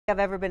I've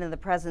ever been in the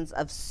presence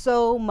of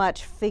so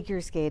much figure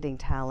skating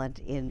talent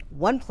in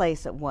one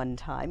place at one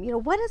time. You know,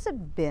 what has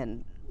it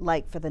been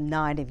like for the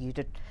 9 of you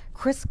to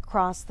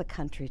crisscross the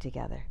country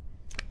together?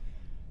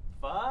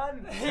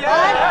 Fun!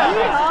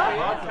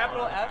 Yeah!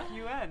 Capital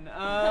F-U-N.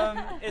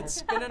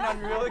 It's been an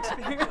unreal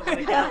experience.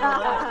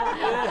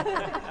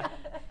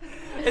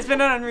 It's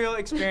been an unreal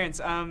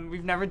experience.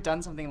 We've never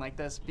done something like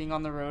this, being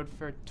on the road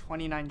for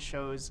 29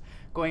 shows,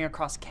 going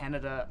across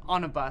Canada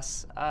on a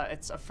bus.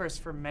 It's a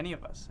first for many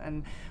of us,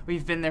 and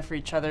we've been there for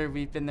each other.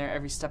 We've been there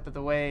every step of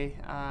the way,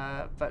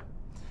 but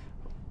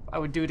I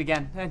would do it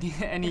again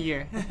any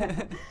year.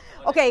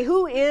 Okay,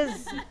 who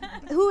is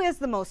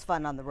the most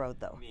fun on the road,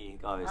 though? Me,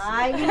 obviously.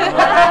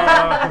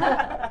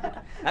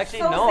 Actually,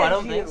 So no, I says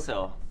don't you. think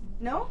so.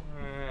 No?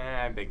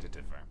 I beg to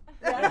differ.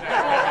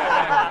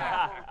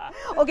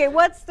 Okay,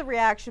 what's the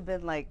reaction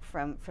been like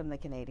from the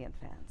Canadian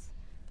fans?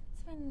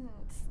 It's been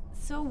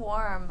so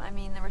warm. I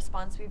mean, the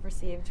response we've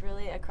received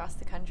really across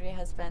the country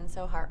has been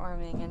so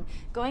heartwarming, and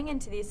going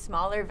into these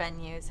smaller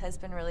venues has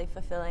been really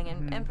fulfilling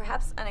and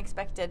perhaps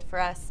unexpected for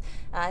us.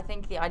 I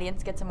think the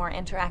audience gets a more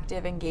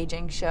interactive,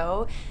 engaging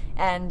show,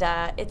 and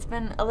it's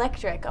been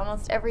electric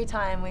almost every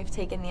time we've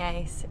taken the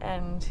ice,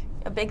 and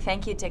a big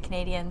thank you to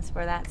Canadians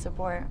for that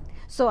support.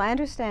 So I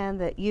understand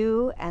that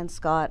you and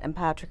Scott and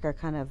Patrick are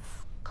kind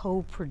of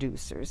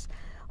co-producers.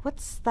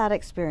 What's that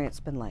experience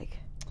been like?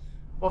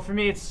 Well, for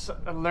me, it's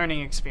a learning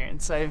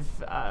experience.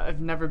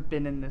 I've never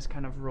been in this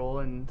kind of role,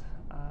 and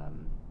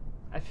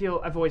I've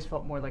always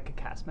felt more like a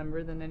cast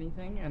member than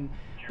anything. And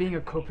being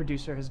a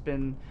co-producer has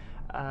been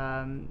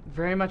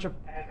very much an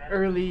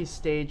early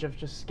stage of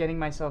just getting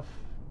myself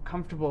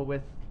comfortable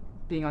with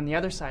being on the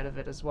other side of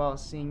it as well,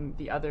 seeing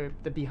the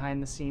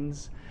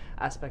behind-the-scenes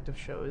aspect of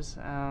shows.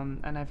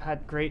 And I've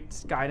had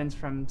great guidance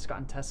from Scott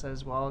and Tessa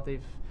as well.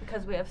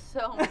 Because we have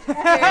so much experience.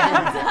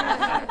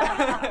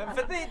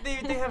 But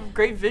they have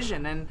great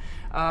vision, and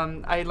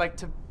I like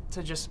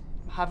to just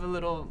have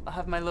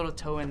my little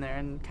toe in there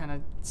and kind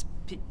of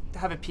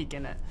have a peek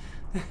in it.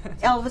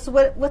 Elvis,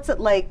 what's it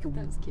like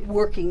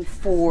working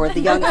for the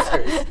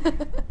youngsters?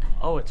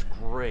 Oh, it's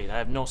great. I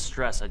have no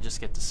stress. I just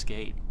get to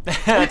skate.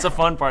 That's a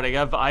fun part.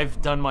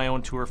 I've done my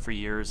own tour for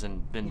years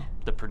and been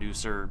the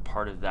producer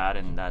part of that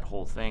and that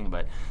whole thing.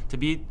 But to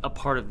be a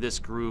part of this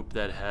group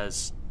that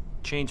has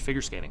changed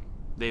figure skating,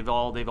 they've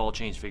all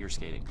changed figure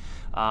skating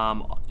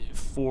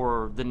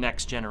for the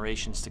next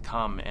generations to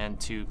come, and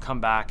to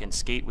come back and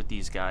skate with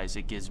these guys,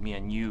 it gives me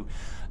a new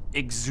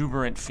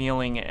exuberant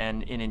feeling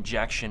and an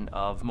injection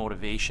of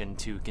motivation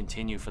to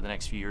continue for the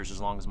next few years,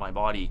 as long as my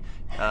body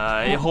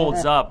it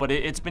holds up. But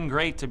it's been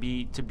great to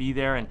be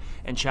there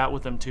and chat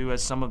with them too,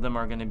 as some of them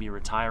are going to be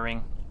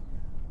retiring,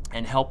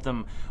 and help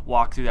them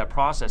walk through that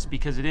process,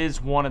 because it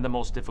is one of the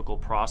most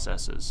difficult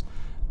processes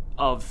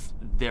of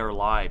their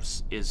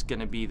lives, is going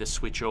to be the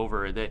switch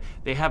over. It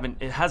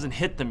hasn't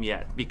hit them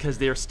yet, because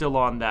they're still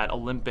on that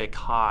Olympic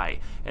high,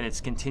 and it's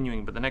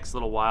continuing. But the next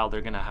little while,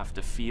 they're going to have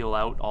to feel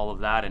out all of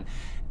that, and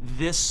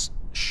this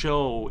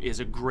show is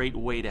a great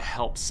way to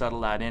help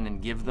settle that in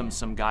and give them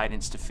some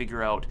guidance to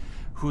figure out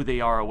who they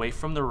are away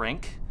from the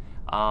rink,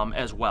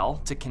 as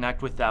well, to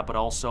connect with that, but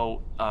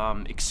also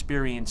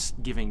experience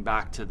giving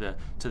back to the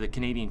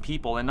Canadian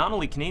people, and not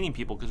only Canadian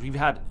people, because we've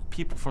had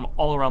people from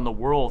all around the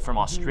world, from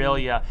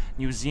Australia,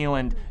 New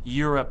Zealand,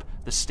 Europe,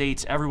 the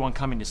States, everyone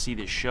coming to see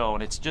this show,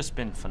 and it's just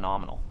been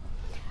phenomenal.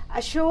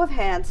 A show of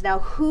hands now,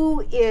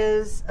 who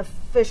is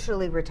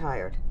officially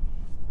retired?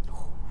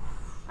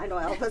 I know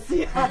Elvis.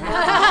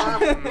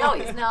 No,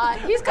 he's not.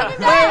 He's coming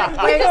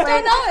back. We just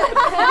don't know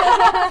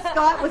it.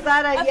 Scott, was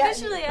that a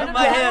yes? Officially, Put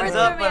my hands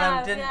up, but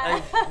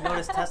I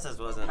noticed Tessa's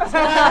wasn't.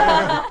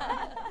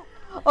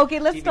 Okay,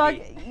 let's TBD. talk.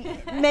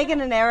 Megan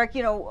and Eric,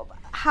 you know,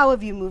 how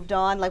have you moved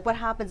on? Like, what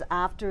happens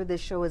after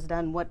this show is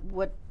done? What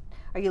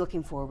are you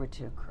looking forward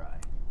to?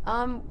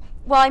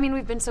 Well, I mean,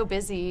 we've been so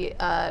busy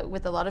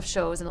with a lot of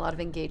shows and a lot of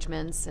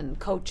engagements and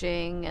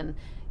coaching, and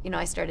you know,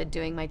 I started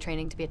doing my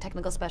training to be a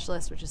technical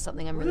specialist, which is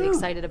something I'm really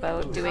excited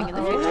about doing in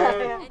the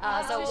future.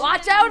 So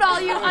watch out, all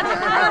you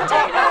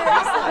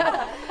under-rotators!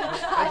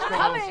 I'm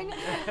coming.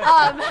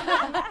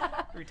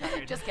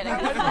 Just kidding.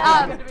 But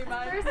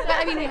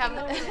I mean,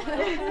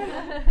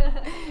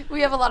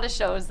 we have a lot of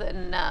shows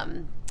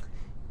and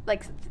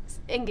like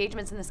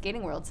engagements in the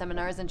skating world,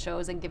 seminars and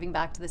shows, and giving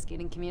back to the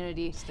skating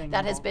community.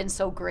 That has been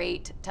so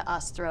great to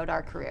us throughout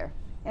our career.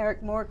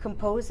 Eric, more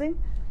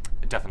composing?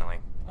 Definitely.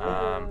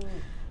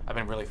 I've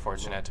been really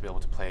fortunate to be able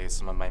to play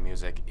some of my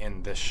music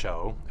in this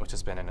show, which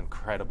has been an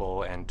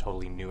incredible and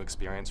totally new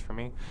experience for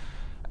me.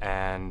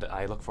 And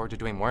I look forward to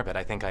doing more of it.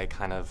 I think I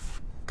kind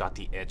of got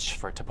the itch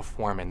to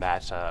perform in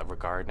that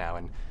regard now,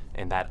 and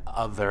in that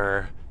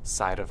other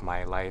side of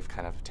my life,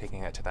 kind of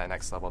taking it to that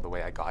next level the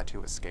way I got to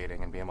with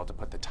skating, and being able to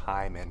put the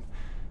time in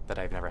that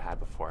I've never had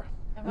before.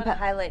 And what a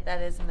highlight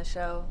that is in the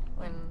show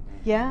when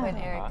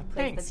Eric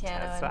plays the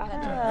piano. Tessa.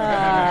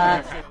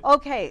 And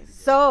Okay,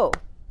 so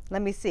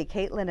let me see,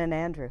 Caitlin and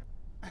Andrew.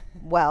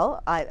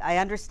 Well, I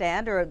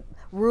understand, or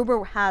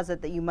rumor has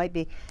it that you might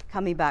be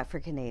coming back for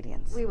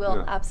Canadians. We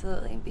will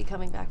absolutely be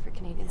coming back for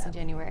Canadians in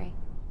January.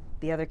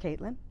 the other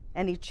Caitlin,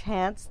 any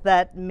chance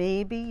that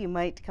maybe you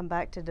might come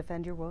back to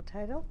defend your world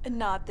title?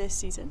 Not this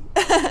season.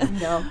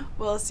 No.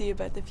 We'll see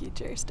about the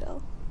future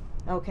still.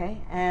 Okay,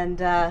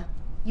 and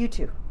you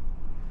two,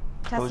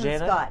 Tessa Jose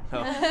and and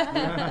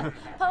I?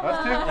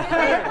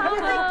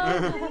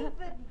 Scott.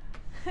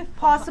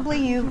 Possibly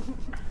you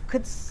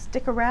could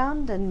stick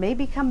around and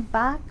maybe come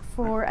back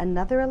for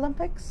another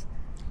Olympics?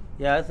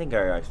 Yeah, I think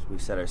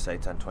we've set our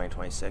sights on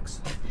 2026.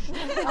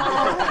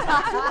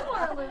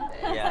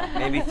 Yeah,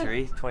 maybe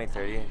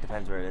 2030, it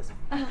depends where it is.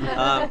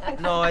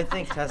 No, I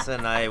think Tessa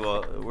and I,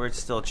 we're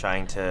still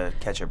trying to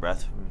catch our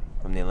breath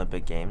from the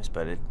Olympic Games,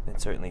 but it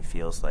certainly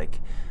feels like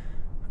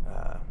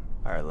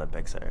our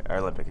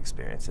Olympic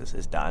experience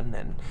is done,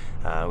 and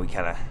we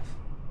kind of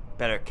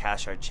better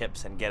cash our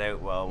chips and get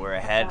out while we're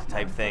ahead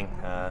type thing,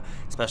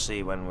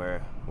 especially when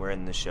we're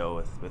in the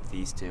show with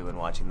these two and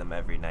watching them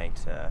every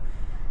night.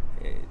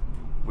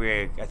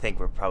 I think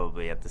we're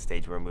probably at the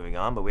stage where we're moving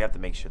on, but we have to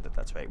make sure that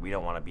that's right. We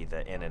don't want to be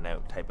the in and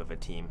out type of a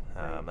team.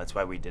 That's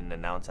why we didn't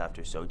announce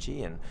after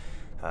Sochi, and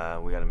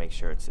we got to make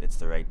sure it's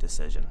the right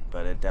decision.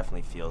 But it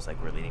definitely feels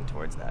like we're leaning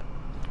towards that.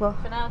 Well,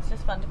 for now, it's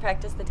just fun to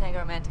practice the Tango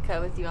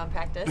Romantica with you on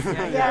practice.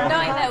 Yeah.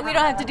 Knowing that we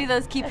don't have to do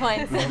those key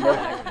points.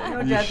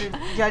 No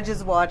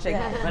judges watching.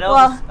 But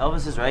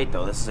Elvis is right,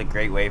 though. This is a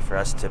great way for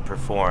us to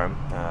perform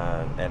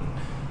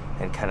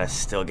and kind of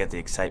still get the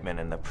excitement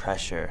and the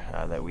pressure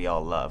that we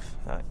all love,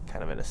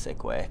 kind of in a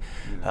sick way.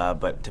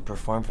 But to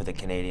perform for the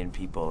Canadian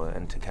people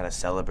and to kind of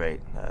celebrate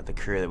the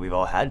career that we've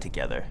all had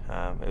together.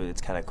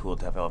 It's kind of cool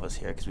to have Elvis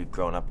here because we've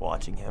grown up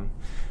watching him.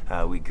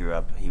 We grew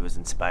up, he was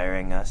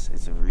inspiring us.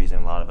 It's the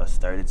reason a lot of us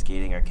started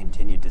skating or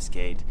continued to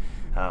skate.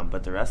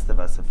 But the rest of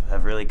us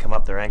have really come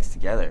up the ranks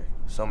together.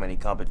 So many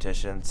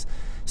competitions,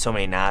 so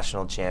many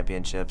national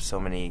championships, so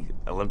many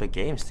Olympic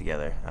Games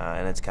together.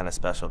 And it's kind of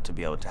special to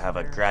be able to have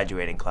a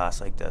graduating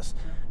class like this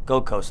go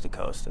coast to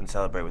coast and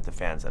celebrate with the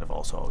fans that have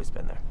also always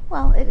been there.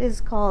 Well, it is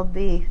called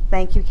the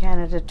Thank You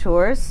Canada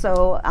Tours.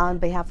 So on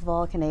behalf of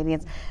all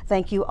Canadians,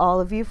 thank you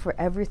all of you for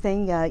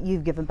everything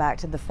you've given back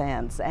to the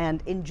fans,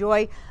 and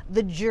enjoy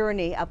the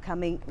journey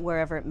upcoming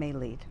wherever it may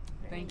lead.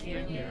 Thank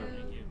you.